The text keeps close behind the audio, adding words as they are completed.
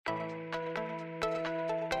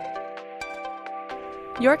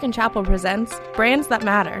York and Chapel presents Brands That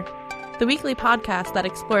Matter, the weekly podcast that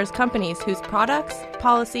explores companies whose products,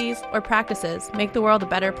 policies, or practices make the world a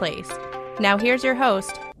better place. Now here's your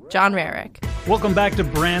host, John Rarick. Welcome back to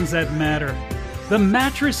Brands That Matter. The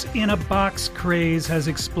mattress-in-a-box craze has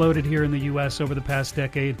exploded here in the U.S. over the past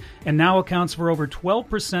decade and now accounts for over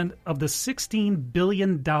 12% of the $16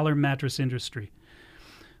 billion mattress industry.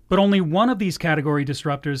 But only one of these category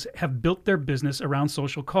disruptors have built their business around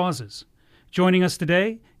social causes. Joining us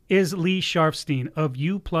today is Lee Scharfstein of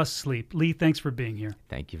YouPlusSleep. Lee, thanks for being here.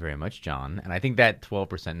 Thank you very much, John. And I think that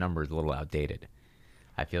 12% number is a little outdated.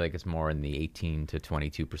 I feel like it's more in the 18 to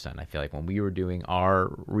 22%. I feel like when we were doing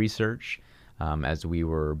our research, as we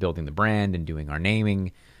were building the brand and doing our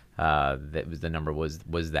naming, the number was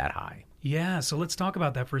that high. Yeah, so let's talk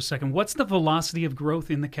about that for a second. What's the velocity of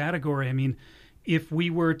growth in the category? I mean, if we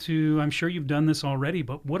were to, I'm sure you've done this already,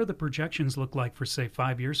 but what do the projections look like for, say,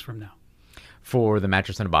 5 years from now? For the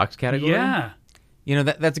mattress in a box category? Yeah. You know,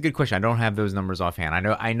 that's a good question. I don't have those numbers offhand.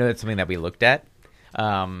 I know that's something that we looked at,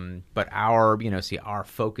 but our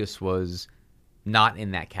focus was not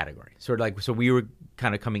in that category. So we were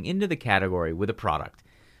kind of coming into the category with a product,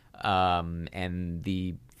 and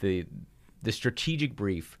the strategic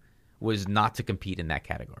brief was not to compete in that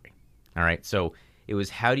category. All right, so it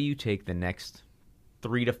was, how do you take the next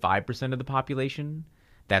 3 to 5% of the population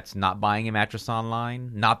that's not buying a mattress online,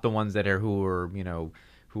 not the ones that who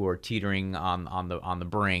are teetering on the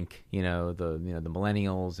brink, the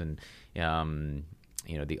millennials and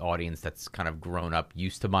the audience that's kind of grown up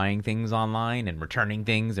used to buying things online and returning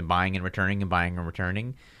things and buying and returning and buying and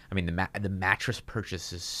returning. I mean, the mattress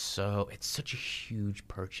purchase is it's such a huge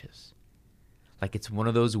purchase. Like it's one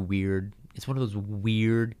of those weird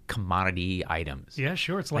commodity items. Yeah,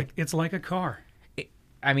 sure. It's like a car.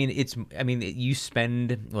 You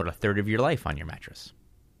spend a third of your life on your mattress.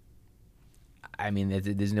 I mean,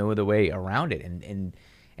 there's no other way around it,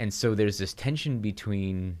 and so there's this tension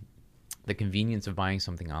between the convenience of buying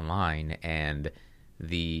something online and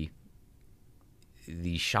the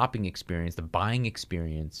shopping experience, the buying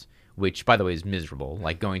experience, which, by the way, is miserable.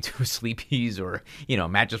 Like going to a Sleepy's or a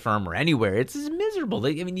Mattress Firm or anywhere, it's miserable.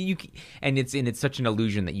 It's such an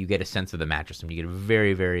illusion that you get a sense of the mattress, and you get a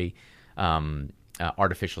very, very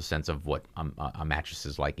artificial sense of what a mattress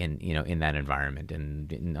is like in that environment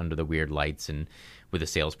and under the weird lights and with a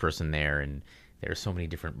salesperson there, and there are so many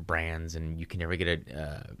different brands, and you can never get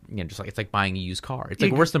it's like buying a used car. It's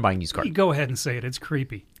like worse than buying a used car. You go ahead and say it. It's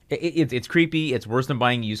creepy. It's creepy. It's worse than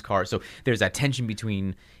buying a used car. So there's that tension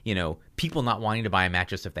between people not wanting to buy a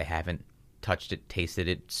mattress if they haven't touched it, tasted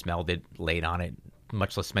it, smelled it, laid on it,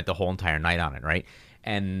 much less spent the whole entire night on it, right?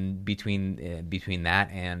 And between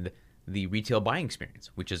that and the retail buying experience,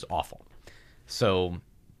 which is awful. So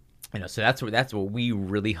so that's what we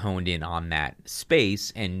really honed in on, that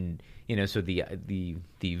space. And so the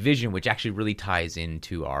vision, which actually really ties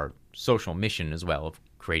into our social mission as well, of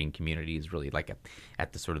creating community, is really like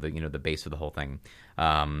at the sort of the base of the whole thing.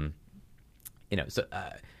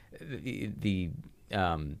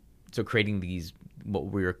 So creating these, what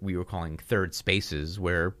we were calling third spaces,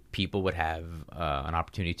 where people would have an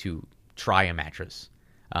opportunity to try a mattress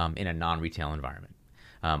in a non-retail environment.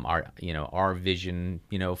 Our vision,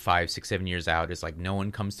 5, 6, 7 years out, is like, no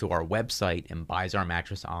one comes to our website and buys our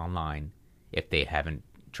mattress online if they haven't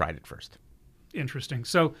tried it first. Interesting.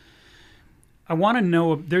 So I want to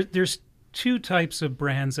know, there's two types of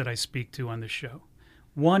brands that I speak to on this show.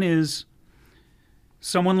 One is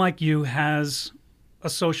someone like you has a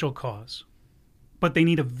social cause, but they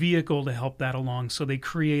need a vehicle to help that along, so they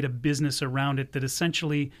create a business around it that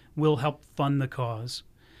essentially will help fund the cause.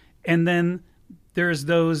 And then there's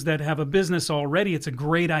those that have a business already. It's a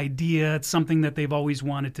great idea. It's something that they've always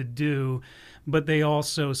wanted to do, but they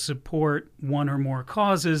also support one or more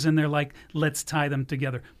causes, and they're like, let's tie them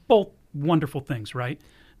together. Both wonderful things, right?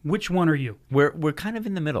 Which one are you? We're kind of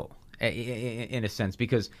in the middle, in a sense,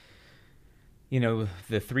 because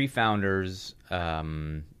the three founders,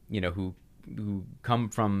 who come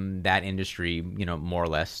from that industry, more or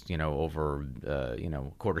less, over a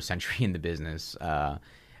quarter century in the business.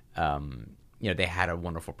 They had a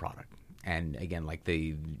wonderful product. And again, like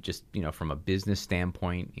they just, from a business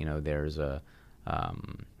standpoint, there's a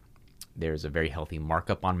very healthy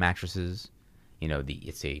markup on mattresses.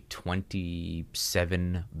 It's a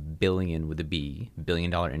 $27 billion with a B, $1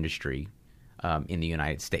 billion industry in the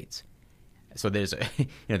United States. So there's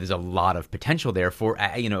a lot of potential there for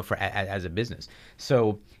as a business.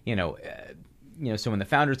 So so when the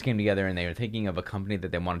founders came together and they were thinking of a company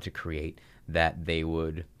that they wanted to create that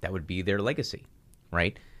would be their legacy,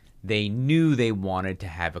 right? They knew they wanted to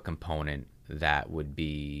have a component that would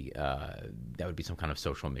be some kind of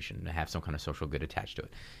social mission, to have some kind of social good attached to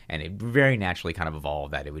it. And it very naturally kind of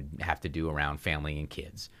evolved that it would have to do around family and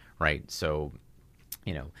kids, right? So,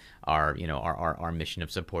 our mission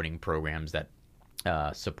of supporting programs that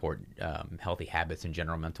support healthy habits and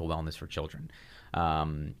general mental wellness for children.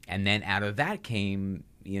 And then out of that came,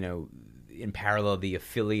 in parallel, the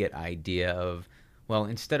affiliate idea of, well,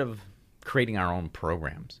 instead of creating our own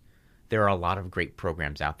programs, there are a lot of great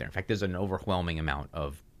programs out there. In fact, there's an overwhelming amount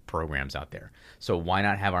of programs out there. So why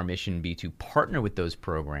not have our mission be to partner with those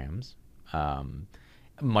programs,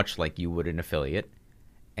 much like you would an affiliate,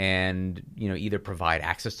 and either provide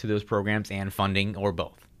access to those programs and funding, or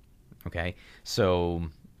both. Okay, so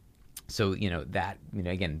that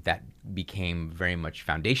again, that became very much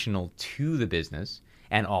foundational to the business.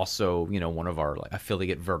 And also, one of our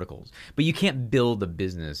affiliate verticals. But you can't build a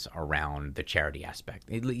business around the charity aspect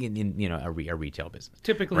in a retail business.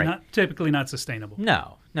 Typically not sustainable.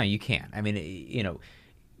 No, you can't. I mean,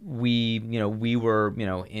 we were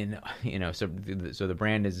so the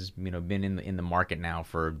brand has been in the market now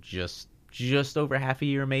for just over half a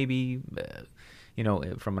year, maybe.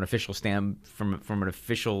 From an official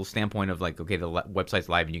standpoint of okay, the website's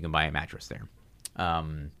live and you can buy a mattress there.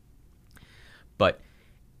 But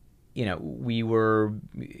we were,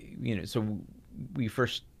 so we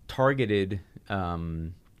first targeted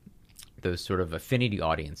those sort of affinity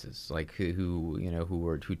audiences,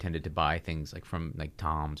 who tended to buy things from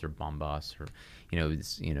Tom's or Bombas or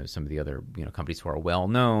some of the other companies who are well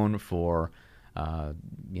known for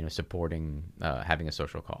supporting having a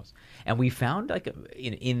social cause. And we found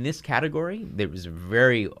in this category there was a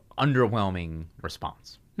very underwhelming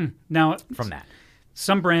response now from that.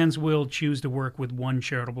 Some brands will choose to work with one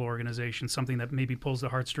charitable organization, something that maybe pulls the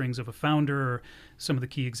heartstrings of a founder or some of the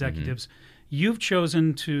key executives. Mm-hmm. You've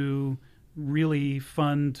chosen to really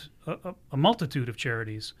fund a multitude of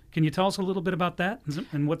charities. Can you tell us a little bit about that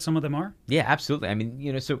and what some of them are? Yeah, absolutely. I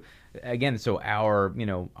mean, so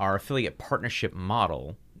our affiliate partnership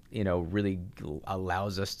model, really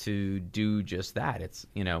allows us to do just that. It's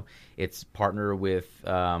partner with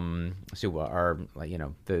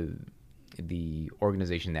the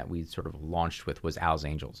organization that we sort of launched with was Al's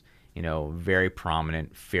Angels, very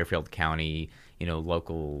prominent Fairfield County,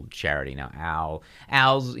 local charity. Now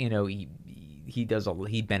Al's, he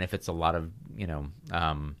benefits a lot of, there's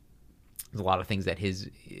a lot of things that his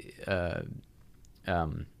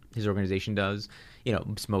organization does,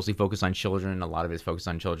 it's mostly focused on children. A lot of it is focused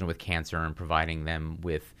on children with cancer and providing them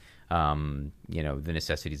with, the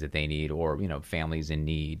necessities that they need, or, families in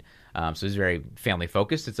need. So it's very family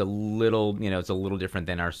focused. It's a little, different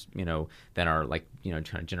than our general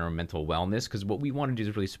mental wellness, because what we want to do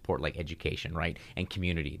is really support education, right, and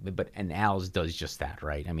community. And Al's does just that,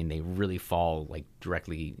 right? I mean, they really fall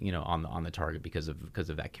directly, on the target because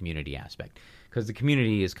of that community aspect, because the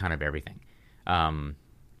community is kind of everything.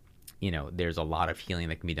 There's a lot of healing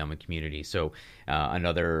that can be done with community. So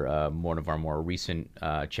another one of our more recent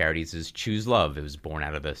charities is Choose Love. It was born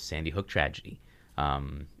out of the Sandy Hook tragedy.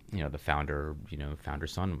 The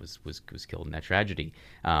founder's son was killed in that tragedy.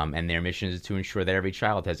 And their mission is to ensure that every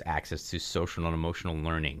child has access to social and emotional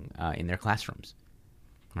learning in their classrooms,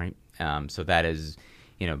 right? So that is,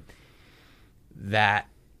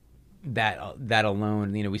 that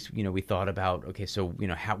alone, we thought about, okay, so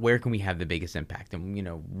where can we have the biggest impact, and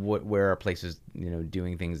where are places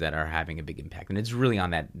doing things that are having a big impact, and it's really on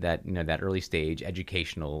that early stage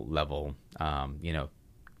educational level,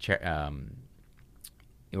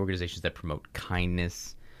 organizations that promote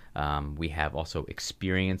kindness. We have also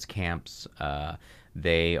experience camps.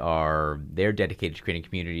 They're dedicated to creating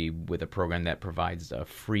community with a program that provides a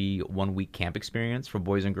free 1-week camp experience for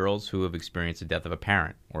boys and girls who have experienced the death of a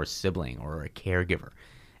parent or a sibling or a caregiver,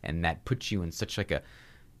 and that puts you in such a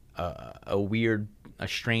weird, a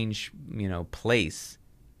strange place.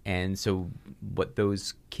 And so what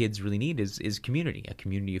those kids really need is community, a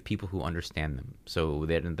community of people who understand them, so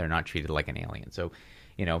that they're not treated like an alien. So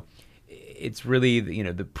it's really,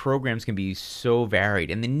 the programs can be so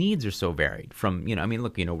varied, and the needs are so varied from,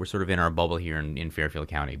 we're sort of in our bubble here in Fairfield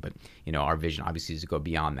County, but, our vision obviously is to go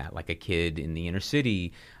beyond that. Like a kid in the inner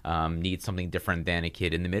city needs something different than a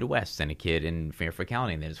kid in the Midwest and a kid in Fairfield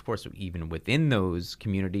County. And then, of course, even within those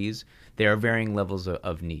communities, there are varying levels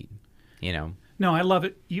of need, No, I love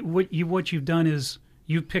it. What you've done is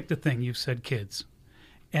you've picked a thing. You've said kids.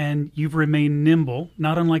 And you've remained nimble,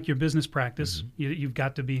 not unlike your business practice. Mm-hmm. You've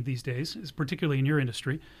got to be these days, particularly in your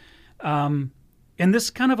industry. And this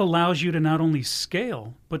kind of allows you to not only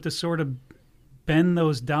scale, but to sort of bend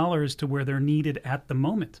those dollars to where they're needed at the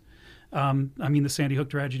moment. The Sandy Hook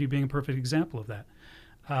tragedy being a perfect example of that.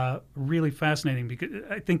 really fascinating, because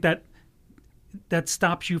I think that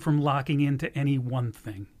stops you from locking into any one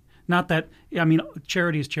thing. Not that, I mean,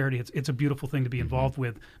 charity is charity. It's a beautiful thing to be involved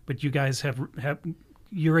with, but you guys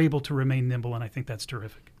you're able to remain nimble, and I think that's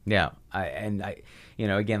terrific. Yeah,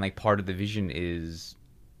 again, like part of the vision is,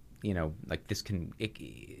 like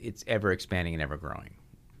it's ever expanding and ever growing,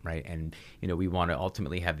 right? And we want to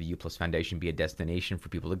ultimately have the U Plus Foundation be a destination for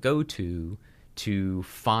people to go to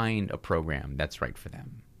find a program that's right for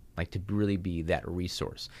them. Like to really be that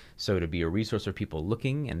resource. So to be a resource for people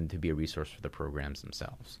looking, and to be a resource for the programs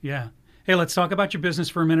themselves. Yeah. Hey, let's talk about your business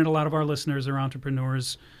for a minute. A lot of our listeners are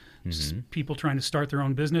entrepreneurs, people trying to start their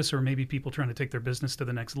own business, or maybe people trying to take their business to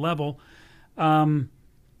the next level. I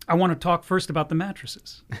want to talk first about the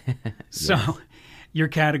mattresses. So your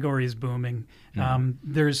category is booming.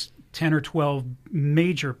 There's 10 or 12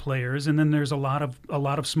 major players, and then there's a lot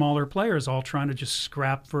of smaller players all trying to just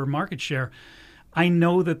scrap for market share. I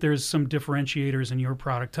know that there's some differentiators in your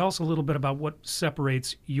product. Tell us a little bit about what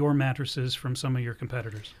separates your mattresses from some of your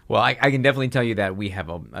competitors. Well, I can definitely tell you that we have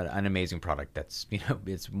an amazing product that's,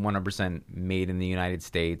 it's 100% made in the United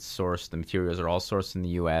States, sourced. The materials are all sourced in the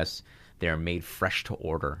U.S. They're made fresh to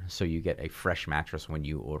order, so you get a fresh mattress when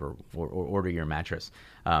you order your mattress.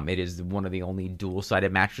 It is one of the only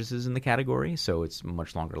dual-sided mattresses in the category, so it's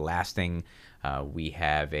much longer lasting.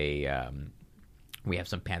 We have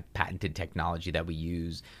some patented technology that we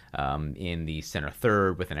use in the center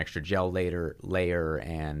third, with an extra gel layer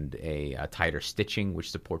and a tighter stitching,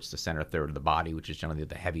 which supports the center third of the body, which is generally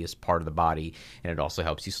the heaviest part of the body, and it also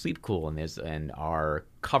helps you sleep cool. And our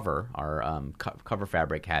cover, cover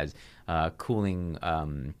fabric has cooling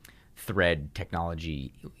thread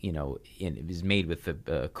technology. It is made with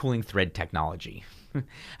the cooling thread technology.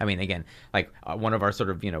 I mean, again, like one of our sort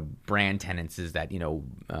of brand tenets is that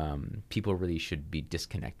people really should be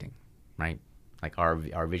disconnecting, right? Like our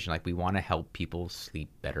vision, like we want to help people sleep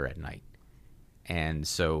better at night, and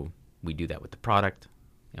so we do that with the product,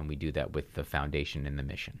 and we do that with the foundation and the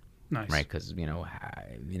mission. Nice, right? Because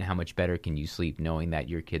how much better can you sleep knowing that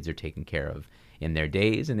your kids are taken care of in their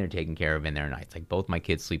days and they're taken care of in their nights? Like both my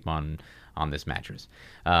kids sleep on this mattress.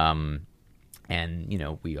 And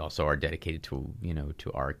we also are dedicated to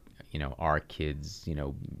our kids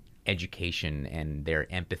education and their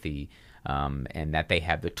empathy, and that they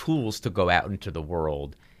have the tools to go out into the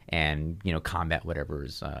world and combat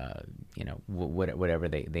whatever's whatever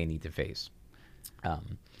they need to face.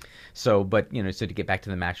 So to get back to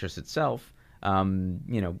the mattress itself,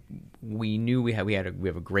 we knew we have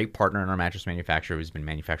a great partner in our mattress manufacturer who's been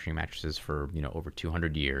manufacturing mattresses for over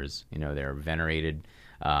 200 years. They're a venerated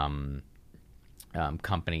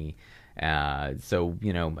company. So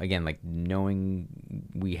again, like knowing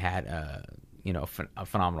we had a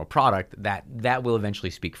phenomenal product that will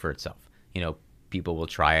eventually speak for itself. People will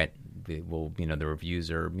try it. The reviews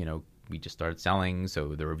are we just started selling,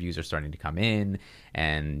 so the reviews are starting to come in,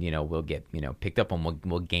 and we'll get picked up, and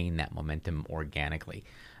we'll gain that momentum organically.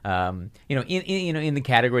 In the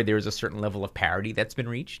category, there is a certain level of parity that's been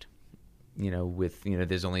reached.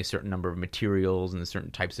 There's only a certain number of materials and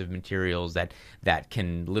certain types of materials that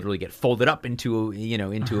can literally get folded up into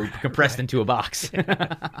compressed into a box.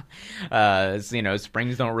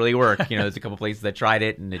 Springs don't really work. There's a couple places that tried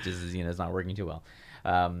it, and it just it's not working too well.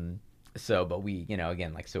 But we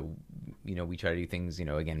we try to do things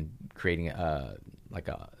again, creating a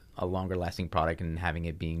longer lasting product and having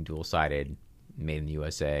it being dual sided, made in the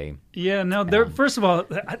USA. Yeah, no. First of all,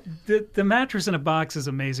 the mattress in a box is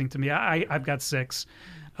amazing to me. I've got 6.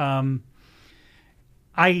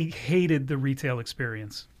 I hated the retail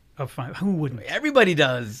experience of who wouldn't? Everybody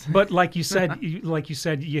does. But like you said,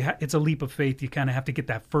 it's a leap of faith. You kind of have to get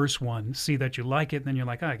that first one, see that you like it, and then you're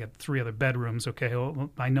like, I got 3 other bedrooms. Okay,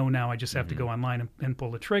 well, I know now. I just have to go online and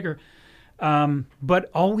pull the trigger.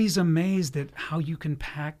 But always amazed at how you can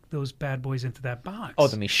pack those bad boys into that box. Oh,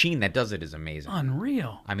 the machine that does it is amazing.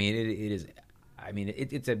 Unreal. I mean, it is. I mean,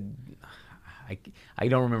 it's a. I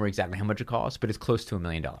don't remember exactly how much it costs, but it's close to $1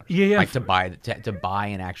 million. Yeah. Like to buy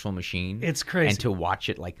an actual machine. It's crazy. And to watch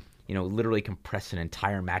it, literally compress an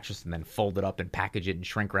entire mattress and then fold it up and package it and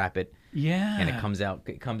shrink wrap it. Yeah. And it comes out,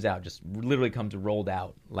 just literally comes rolled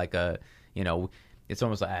out like a, it's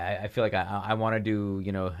almost like I feel like I want to do,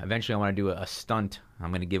 eventually I want to do a stunt.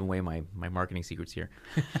 I'm going to give away my marketing secrets here.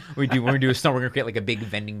 We're going to do a stunt. We're going to create like a big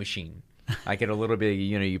vending machine. I get a little bit.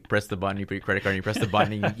 You press the button, you put your credit card, and you press the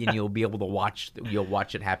button, and you'll be able to watch. You'll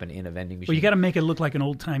watch it happen in a vending machine. Well, you got to make it look like an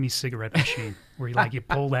old timey cigarette machine, where you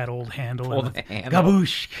pull that old handle, Pull and the handle.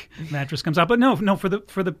 gaboosh, mattress comes out. But no, for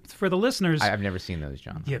the listeners. I've never seen those,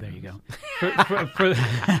 John. Yeah, there you go.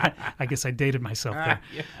 I guess I dated myself there.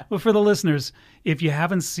 Yeah. Well, for the listeners, if you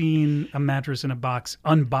haven't seen a mattress in a box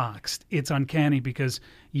unboxed, it's uncanny because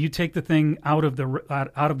you take the thing out of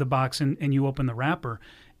the box and you open the wrapper,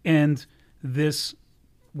 and this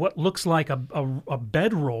what looks like a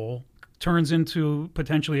bedroll turns into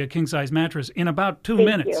potentially a king size mattress in about 2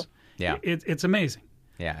 minutes. Yeah, it's amazing.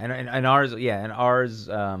 Yeah, and ours,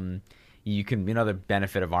 you can, the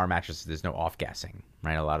benefit of our mattresses, there's no off gassing,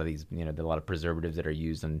 right? A lot of these, there are a lot of preservatives that are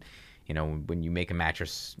used, and when you make a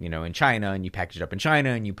mattress, in China, and you package it up in China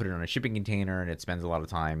and you put it on a shipping container, and it spends a lot of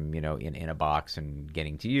time, in a box and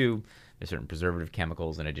getting to you. There's certain preservative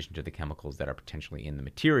chemicals in addition to the chemicals that are potentially in the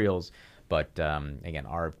materials. But again,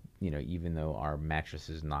 even though our mattress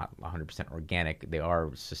is not 100% organic, they are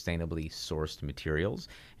sustainably sourced materials,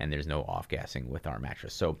 and there's no off-gassing with our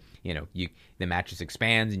mattress. So, the mattress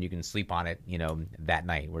expands and you can sleep on it, that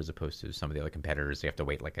night, whereas opposed to some of the other competitors, they have to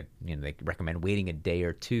wait they recommend waiting a day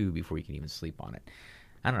or two before you can even sleep on it.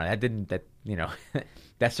 I don't know.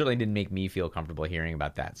 That certainly didn't make me feel comfortable hearing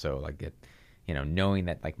about that. So knowing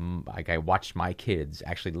that I watched my kids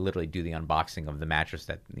actually literally do the unboxing of the mattress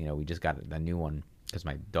that we just got a new one because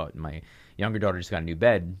my younger daughter just got a new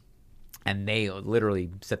bed, and they literally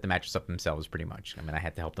set the mattress up themselves pretty much. I mean, I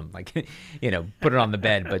had to help them put it on the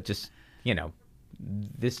bed, but just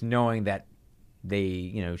this knowing that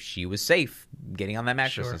they she was safe getting on that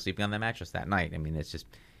mattress and sleeping on that mattress that night. I mean, it's just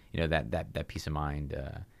that peace of mind.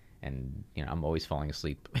 And I'm always falling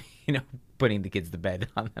asleep, putting the kids to bed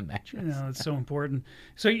on the mattress. It's so important.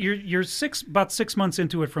 So you're about 6 months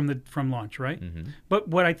into it from launch, right? Mm-hmm. But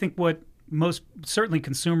what most certainly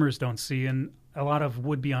consumers don't see, and a lot of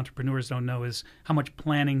would-be entrepreneurs don't know, is how much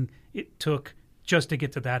planning it took just to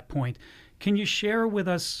get to that point. Can you share with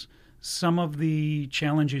us some of the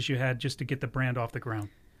challenges you had just to get the brand off the ground?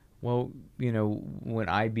 Well, when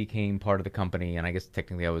I became part of the company, and I guess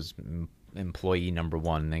technically I was employee number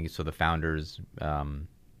one, so the founders,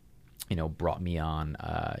 brought me on,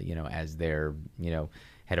 as their,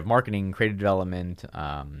 head of marketing, creative development,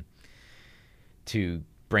 to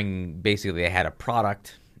bring, basically they had a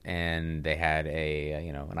product and they had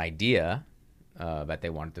an idea that they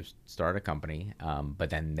wanted to start a company, but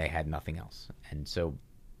then they had nothing else. And so,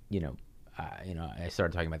 I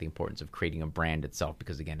started talking about the importance of creating a brand itself,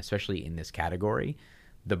 because again, especially in this category,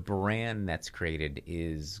 the brand that's created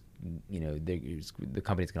is, the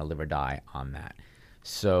company's going to live or die on that.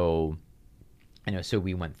 So, so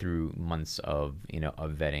we went through months of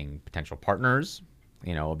vetting potential partners.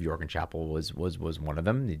 Bjork and Chapel was one of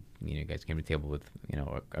them. You guys came to the table with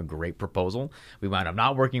a great proposal. We wound up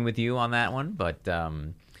not working with you on that one, but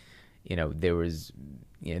there was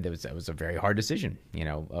that was a very hard decision.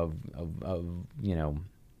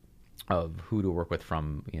 Of who to work with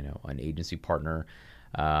from an agency partner.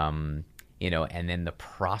 And then the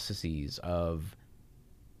processes of,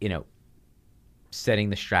 setting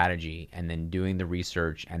the strategy and then doing the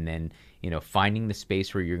research and then, finding the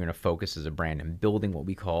space where you're going to focus as a brand and building what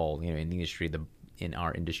we call, in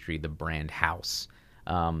our industry, the brand house.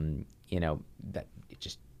 That it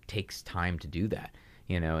just takes time to do that,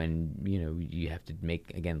 and, you have to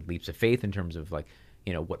make, again, leaps of faith in terms of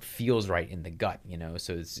what feels right in the gut,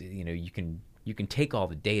 so it's, you can take all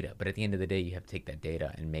the data, but at the end of the day, you have to take that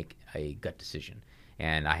data and make a gut decision.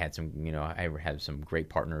 And I had some, I had some great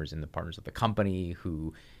partners and the partners of the company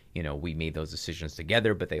who, we made those decisions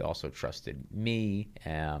together, but they also trusted me,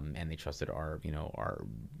 and they trusted our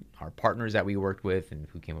partners that we worked with and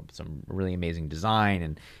who came up with some really amazing design.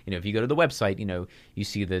 And, if you go to the website, you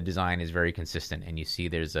see the design is very consistent, and you see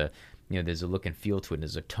there's a look and feel to it, and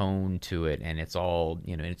there's a tone to it, and it's all,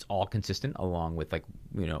 it's all consistent along with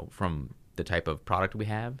from the type of product we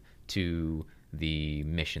have to the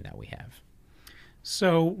mission that we have.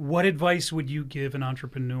 So what advice would you give an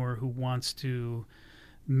entrepreneur who wants to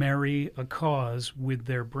marry a cause with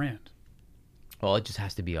their brand? Well, it just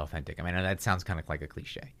has to be authentic. I mean, that sounds kind of like a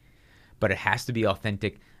cliche, but it has to be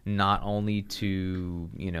authentic, not only to,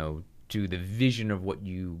 to the vision of what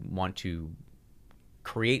you want to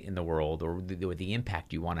create in the world or the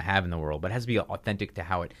impact you want to have in the world, but it has to be authentic to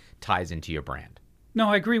how it ties into your brand. No,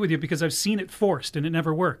 I agree with you because I've seen it forced and it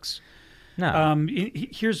never works. No.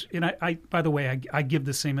 I by the way, I give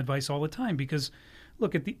the same advice all the time because,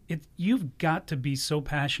 look, you've got to be so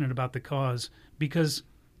passionate about the cause because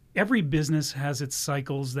every business has its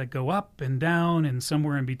cycles that go up and down and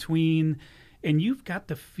somewhere in between, And you've got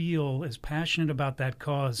to feel as passionate about that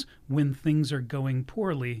cause when things are going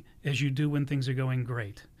poorly as you do when things are going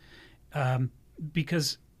great.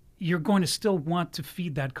 Because you're going to still want to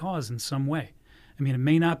feed that cause in some way. I mean, it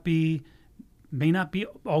may not be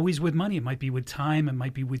always with money. It might be with time. It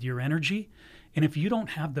might be with your energy. And if you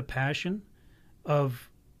don't have the passion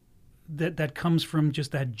of that comes from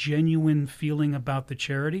just that genuine feeling about the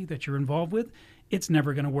charity that you're involved with, it's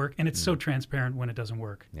never going to work. And it's so transparent when it doesn't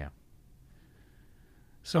work. Yeah.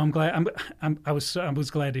 So I'm glad. I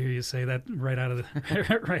was glad to hear you say that right out of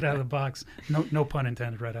the box. No pun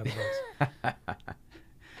intended. Right out of the box.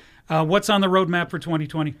 What's on the roadmap for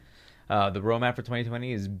 2020? The roadmap for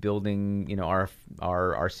 2020 is building,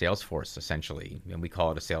 our sales force essentially, and we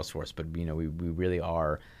call it a sales force, but we really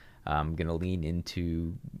are going to lean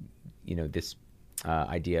into, this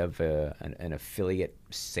idea of an affiliate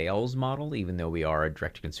sales model, even though we are a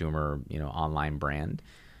direct-to-consumer, online brand,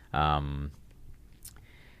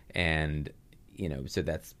 and so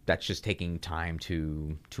that's just taking time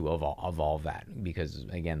to evolve that, because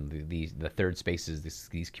again, the third spaces,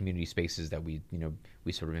 these community spaces that we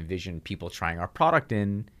sort of envision people trying our product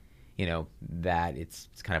in, that it's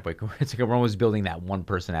kind of like we're almost building that one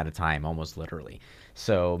person at a time, almost literally.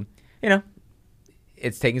 So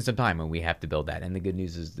it's taking some time, and we have to build that. And the good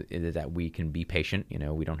news is that we can be patient.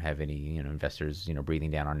 We don't have any investors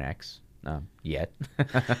breathing down our necks yet.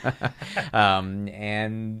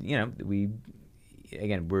 And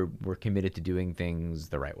we're committed to doing things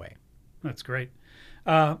the right way. That's great.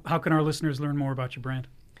 How can our listeners learn more about your brand?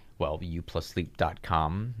 Well,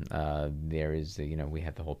 YouPlusSleep.com. There is, we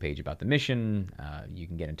have the whole page about the mission. You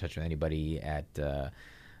can get in touch with anybody at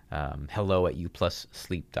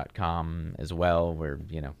hello@youplussleep.com as well. We're,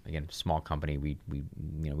 again, small company. We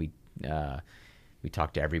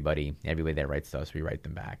talk to everybody that writes to us. We write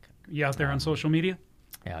them back. You out there on social media?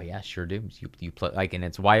 Oh yeah, sure do. And it's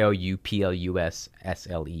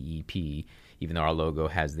YouPlusSleep, even though our logo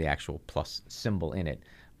has the actual plus symbol in it,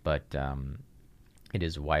 but it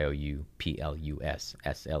is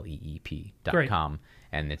YouPlusSleep.com,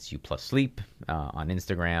 and it's YouPlusSleep on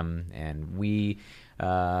Instagram, and we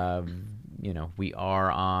are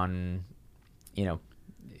on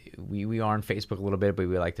we are on Facebook a little bit, but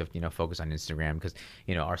we like to focus on Instagram because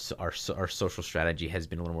our social strategy has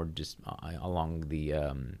been a little more just along the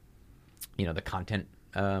the content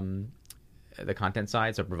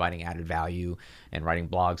side, so providing added value and writing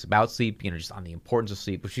blogs about sleep, just on the importance of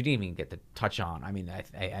sleep, which we didn't even get to touch on. I mean, I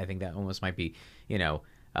think that almost might be we can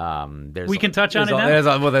touch on it now. There's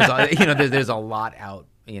a lot out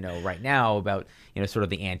right now about sort of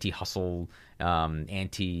the anti-hustle,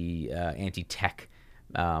 anti-tech.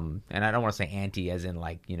 And I don't want to say anti as in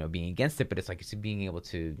being against it, but it's being able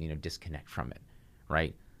to disconnect from it,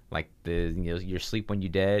 right? Like your sleep when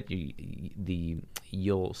you're dead, you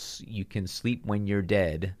can sleep when you're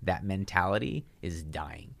dead. That mentality is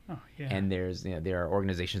dying. Oh, yeah. And there are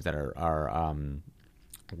organizations that are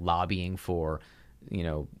lobbying for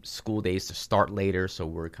school days to start later, so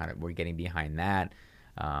we're getting behind that.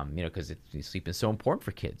 Because sleep is so important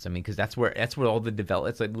for kids. I mean, because that's where all the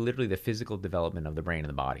it's like literally the physical development of the brain and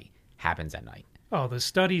the body happens at night. Oh, the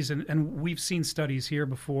studies, and we've seen studies here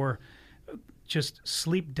before, just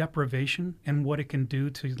sleep deprivation and what it can do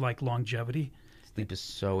to longevity. Sleep is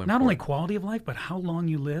so important. Not only quality of life, but how long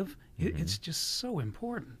you live. It's just so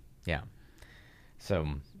important. Yeah. So.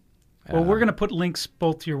 Well, we're going to put links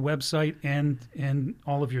both to your website and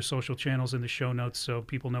all of your social channels in the show notes so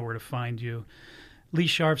people know where to find you. Lee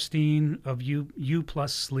Scharfstein of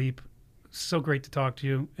YouPlusSleep. So great to talk to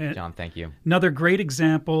you. And John, thank you. Another great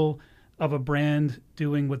example of a brand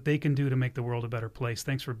doing what they can do to make the world a better place.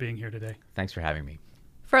 Thanks for being here today. Thanks for having me.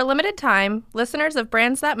 For a limited time, listeners of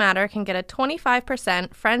Brands That Matter can get a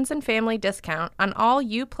 25% friends and family discount on all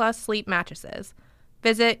YouPlusSleep mattresses.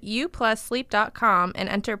 Visit youplussleep.com and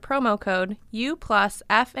enter promo code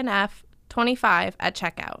UPlusFNF25 at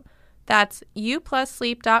checkout. That's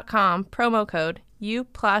youplussleep.com, promo code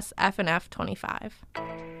UPlusFNF25.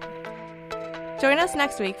 Join us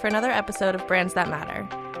next week for another episode of Brands That Matter.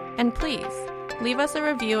 And please, leave us a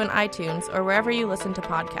review in iTunes or wherever you listen to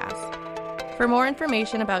podcasts. For more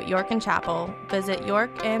information about York and Chapel, visit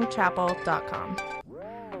yorkandchapel.com.